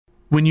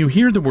When you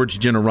hear the words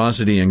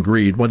generosity and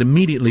greed, what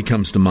immediately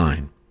comes to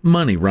mind?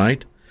 Money,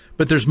 right?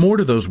 But there's more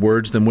to those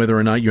words than whether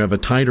or not you have a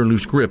tight or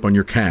loose grip on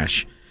your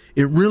cash.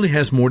 It really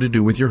has more to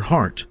do with your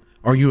heart.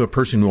 Are you a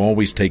person who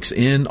always takes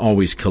in,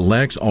 always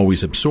collects,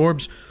 always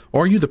absorbs?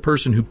 Or are you the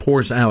person who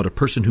pours out, a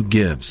person who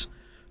gives?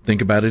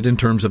 Think about it in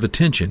terms of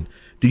attention.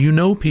 Do you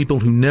know people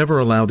who never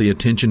allow the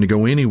attention to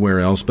go anywhere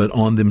else but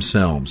on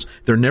themselves?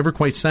 They're never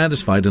quite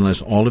satisfied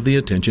unless all of the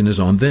attention is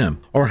on them.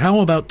 Or how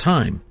about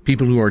time?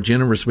 People who are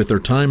generous with their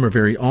time are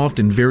very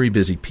often very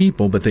busy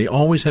people, but they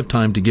always have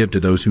time to give to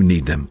those who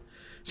need them.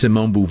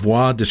 Simone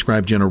Beauvoir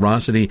described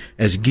generosity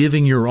as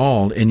giving your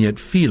all and yet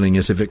feeling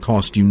as if it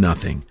cost you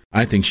nothing.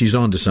 I think she's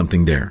onto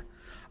something there.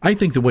 I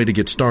think the way to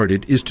get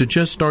started is to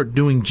just start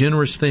doing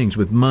generous things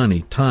with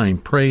money, time,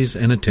 praise,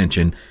 and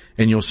attention,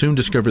 and you'll soon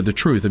discover the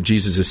truth of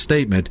Jesus'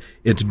 statement,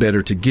 it's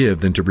better to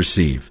give than to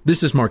receive.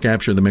 This is Mark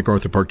Absher of the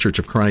MacArthur Park Church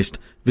of Christ.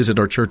 Visit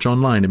our church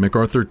online at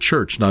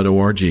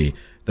macarthurchurch.org.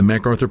 The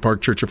MacArthur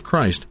Park Church of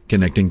Christ,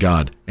 connecting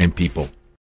God and people.